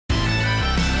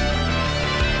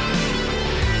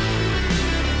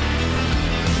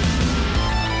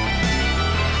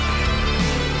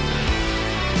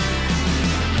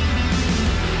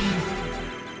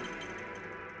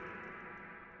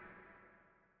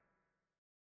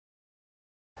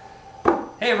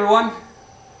Hey everyone,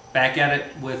 back at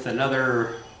it with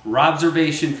another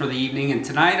Robservation for the evening, and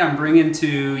tonight I'm bringing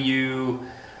to you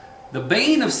the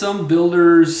bane of some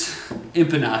builders'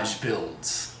 empennage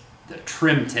builds, the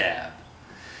trim tab.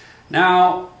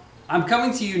 Now, I'm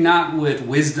coming to you not with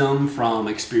wisdom from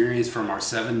experience from our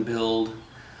 7 build.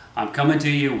 I'm coming to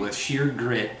you with sheer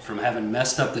grit from having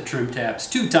messed up the trim tabs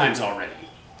 2 times already.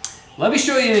 Let me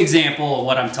show you an example of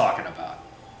what I'm talking about.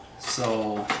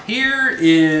 So here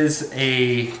is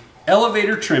a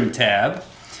elevator trim tab,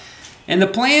 and the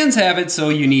plans have it so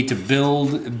you need to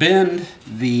bend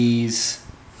these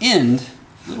end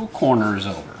little corners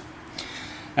over.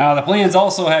 Now the plans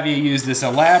also have you use this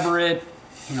elaborate,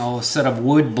 set of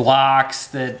wood blocks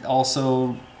that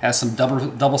also has some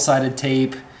double-sided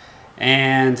tape,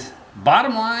 and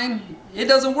bottom line, it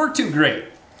doesn't work too great.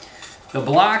 The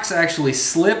blocks actually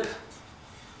slip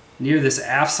near this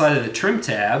aft side of the trim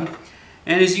tab,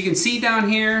 and as you can see down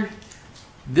here,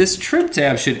 this trim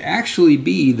tab should actually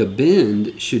be, the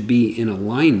bend should be in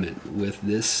alignment with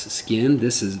this skin.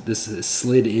 This is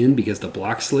slid in because the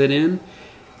block slid in,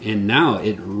 and now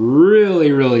it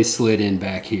really slid in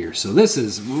back here. So this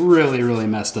is really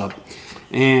messed up.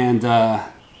 And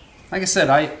like I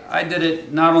said, I did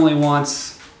it not only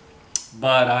once,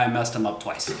 but I messed them up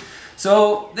twice.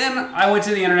 So then I went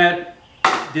to the internet,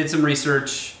 did some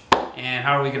research, and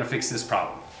how are we going to fix this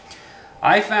problem?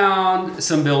 I found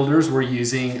some builders were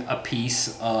using a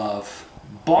piece of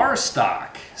bar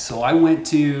stock. So I went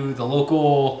to the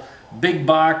local big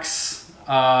box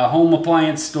home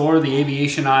appliance store, the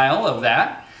aviation aisle of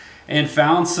that, and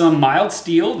found some mild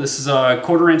steel. This is a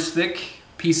 1/4 inch thick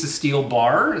piece of steel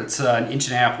bar. It's 1.5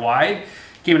 inches wide.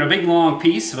 Came in a big long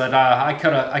piece, but I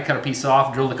cut a piece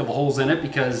off, drilled a couple holes in it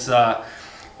because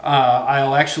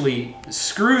I'll actually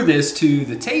screw this to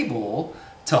the table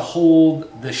to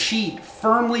hold the sheet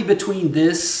firmly between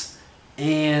this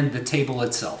and the table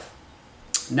itself.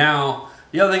 Now,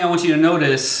 the other thing I want you to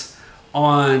notice,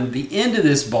 on the end of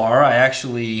this bar, I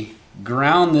actually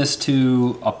ground this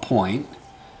to a point.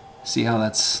 See how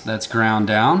that's ground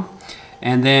down?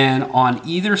 And then on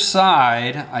either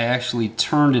side, I actually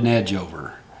turned an edge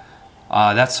over.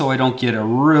 That's so I don't get a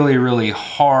really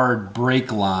hard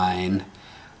break line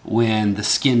when the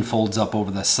skin folds up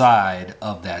over the side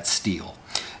of that steel.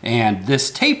 And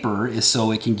this taper is so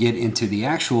it can get into the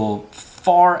actual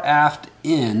far aft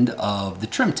end of the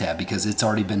trim tab because it's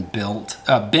already been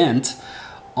bent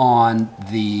on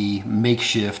the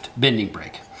makeshift bending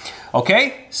brake.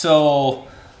 Okay, so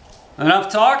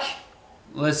enough talk.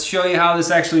 Let's show you how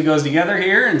this actually goes together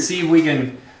here and see if we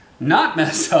can not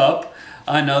mess up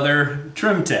another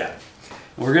trim tab.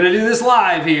 We're gonna do this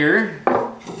live here.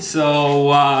 So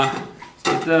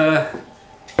get the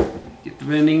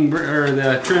bending or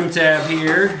the trim tab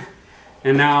here,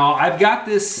 and now I've got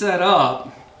this set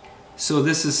up so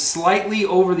this is slightly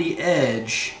over the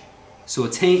edge, so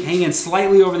it's hanging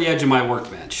slightly over the edge of my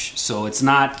workbench. So it's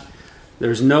not,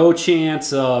 there's no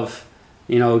chance of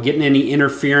getting any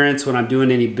interference when I'm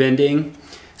doing any bending.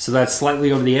 So that's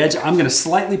slightly over the edge. I'm going to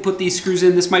slightly put these screws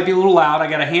in. This might be a little loud. I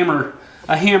got a hammer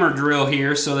drill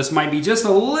here, so this might be just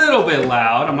a little bit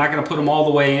loud. I'm not going to put them all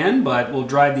the way in, but we'll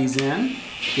drive these in,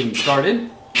 get them started.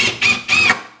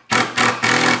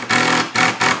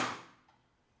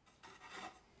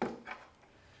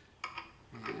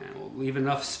 And we'll leave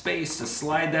enough space to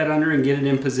slide that under and get it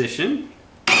in position.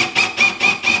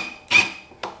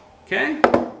 Okay.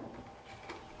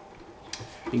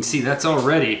 You can see that's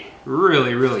already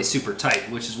really super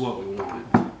tight, which is what we wanted.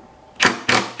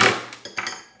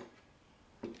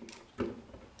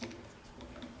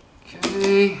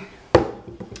 Okay,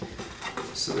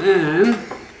 so then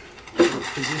we'll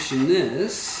position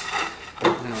this.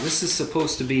 Now this is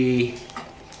supposed to be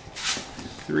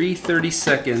 3/32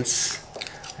 seconds.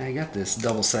 I got this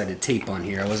double-sided tape on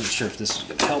here. I wasn't sure if this was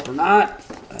going to help or not,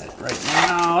 but right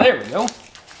now, there we go.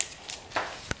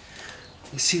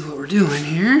 Let's see what we're doing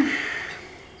here.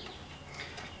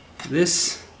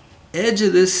 This edge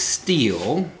of this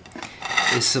steel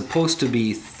is supposed to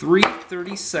be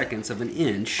 3/32 seconds of an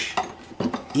inch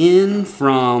in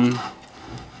from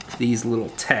these little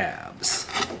tabs.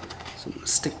 So I'm going to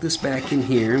stick this back in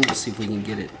here and we'll see if we can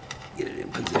get it in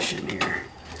position here.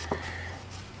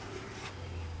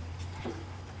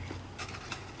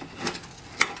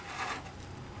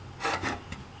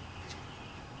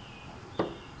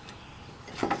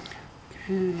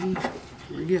 Okay,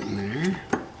 we're getting there.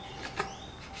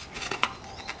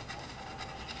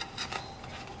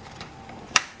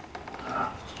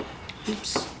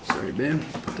 Oops, sorry babe,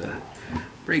 put the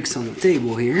brakes on the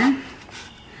table here.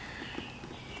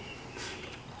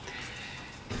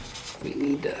 We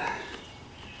need to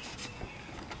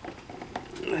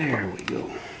There we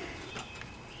go.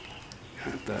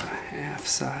 Got the half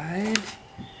side.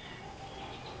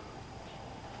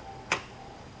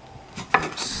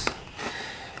 Oops.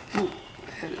 Oh,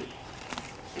 edit.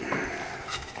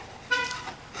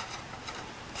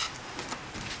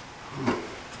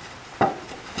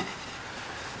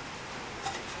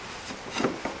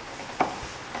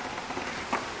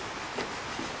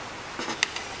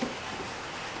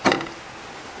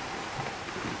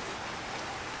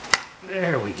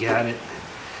 There we got it.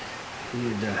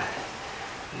 Need to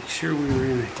make sure we were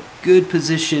in a good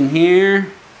position here.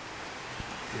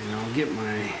 And I'll get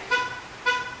my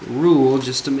rule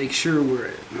just to make sure we're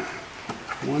at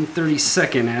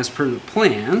 1/32 as per the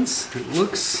plans. It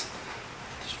looks,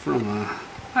 just from a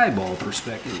eyeball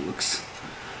perspective, it looks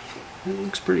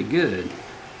pretty good.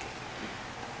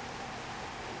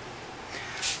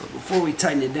 But before we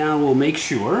tighten it down, we'll make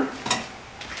sure.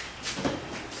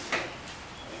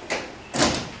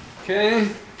 Okay,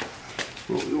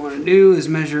 what we want to do is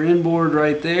measure inboard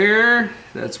right there.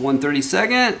 That's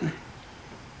 1/32.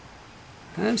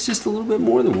 That's just a little bit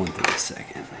more than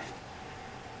 1/32.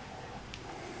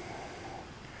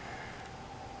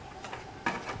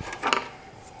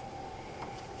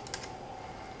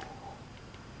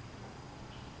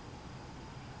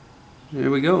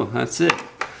 There we go, that's it.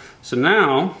 So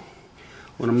now,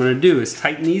 what I'm going to do is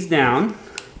tighten these down,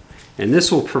 and this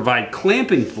will provide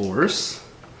clamping force.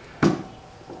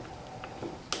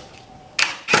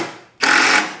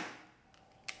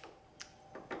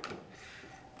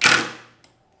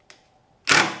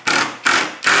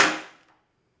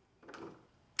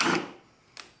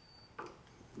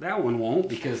 That one won't,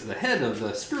 because the head of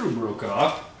the screw broke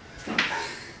off.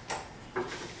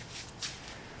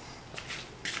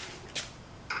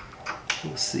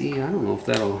 We'll see. I don't know if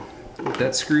that'll, with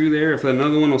that screw there, if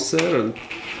another one will set or...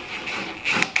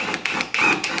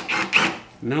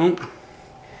 No.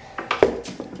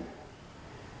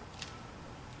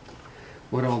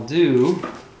 What I'll do,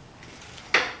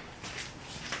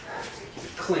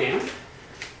 clamp.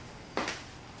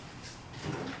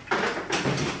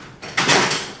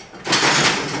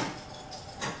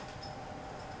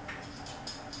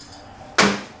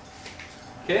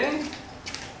 Okay.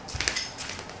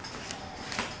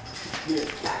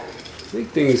 Big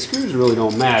thing, the screws really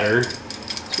don't matter.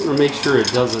 Just want to make sure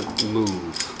it doesn't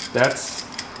move. That's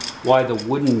why the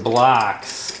wooden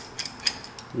blocks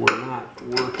were not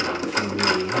working for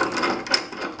me.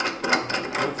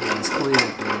 Hopefully this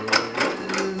clamp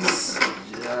is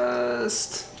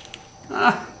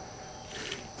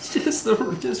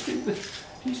just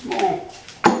too small.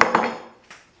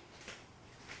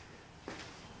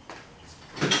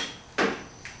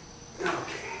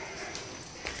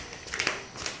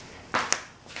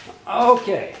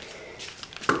 Okay.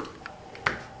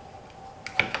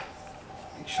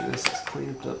 Make sure this is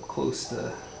clamped up close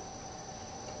to...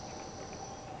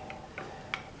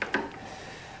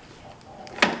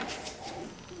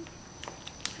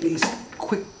 These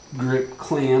quick grip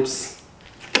clamps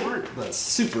aren't the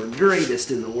super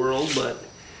greatest in the world, but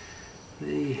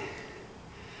they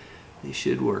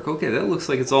should work. Okay, that looks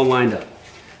like it's all lined up.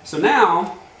 So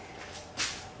now,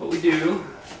 what we do,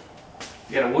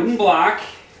 we got a wooden block,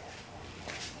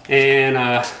 and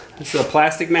this is a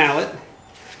plastic mallet.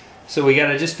 So we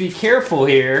gotta just be careful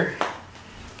here,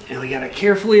 and we gotta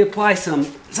carefully apply some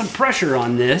pressure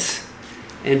on this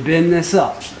and bend this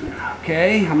up.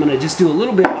 Okay, I'm gonna just do a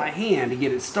little bit by hand to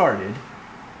get it started.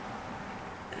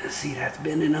 See, that's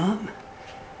bending up.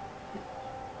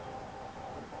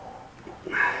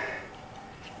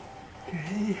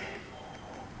 Okay.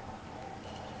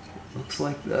 Looks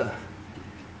like the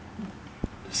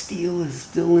steel is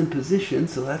still in position,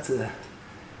 so that's a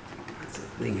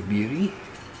thing of beauty.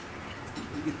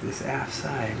 Get this aft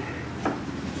side.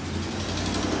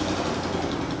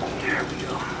 There we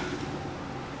go.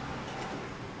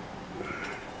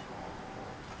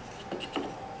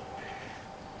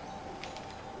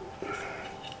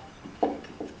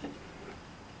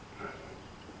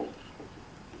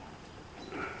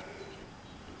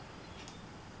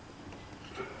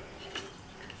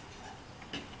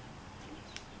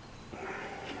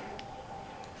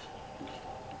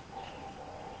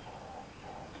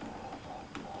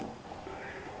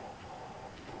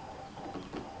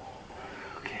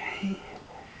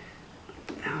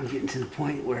 Now I'm getting to the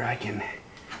point where I can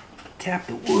tap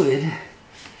the wood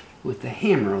with the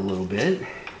hammer a little bit,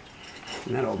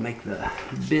 and that'll make the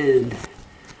bend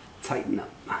tighten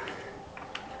up.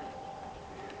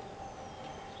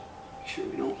 Make sure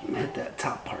we don't hit that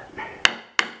top part.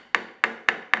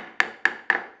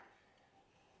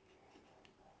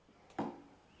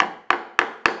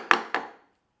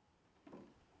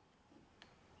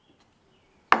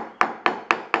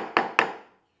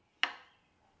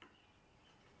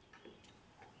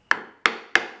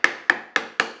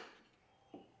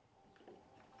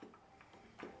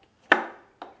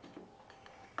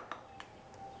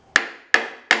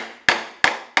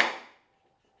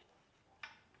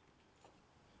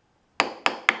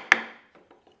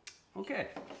 Okay.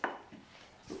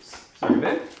 Oops. Sorry,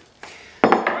 babe.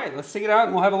 All right, let's take it out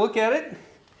and we'll have a look at it.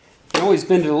 I can always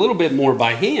bend it a little bit more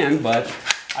by hand, but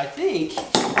I think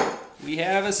we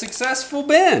have a successful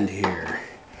bend here.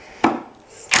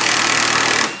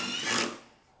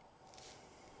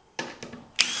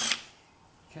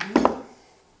 Okay.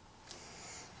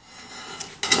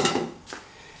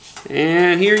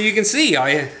 And here you can see,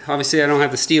 obviously I don't have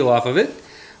the steel off of it,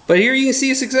 but here you can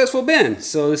see a successful bend.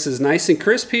 So this is nice and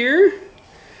crisp here.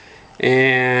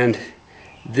 And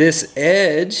this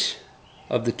edge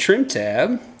of the trim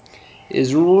tab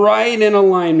is right in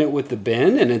alignment with the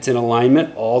bend, and it's in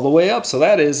alignment all the way up. So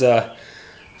that's a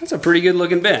pretty good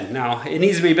looking bend. Now it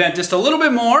needs to be bent just a little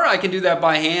bit more. I can do that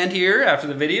by hand here after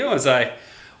the video as I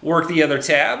work the other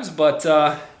tabs, but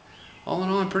all in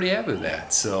all I'm pretty happy with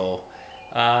that. So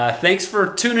thanks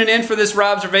for tuning in for this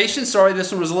Robservation. Sorry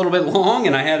this one was a little bit long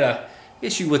and I had a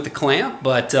issue with the clamp,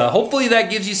 but hopefully that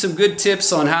gives you some good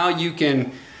tips on how you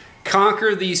can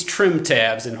conquer these trim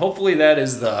tabs, and hopefully that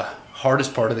is the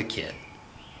hardest part of the kit.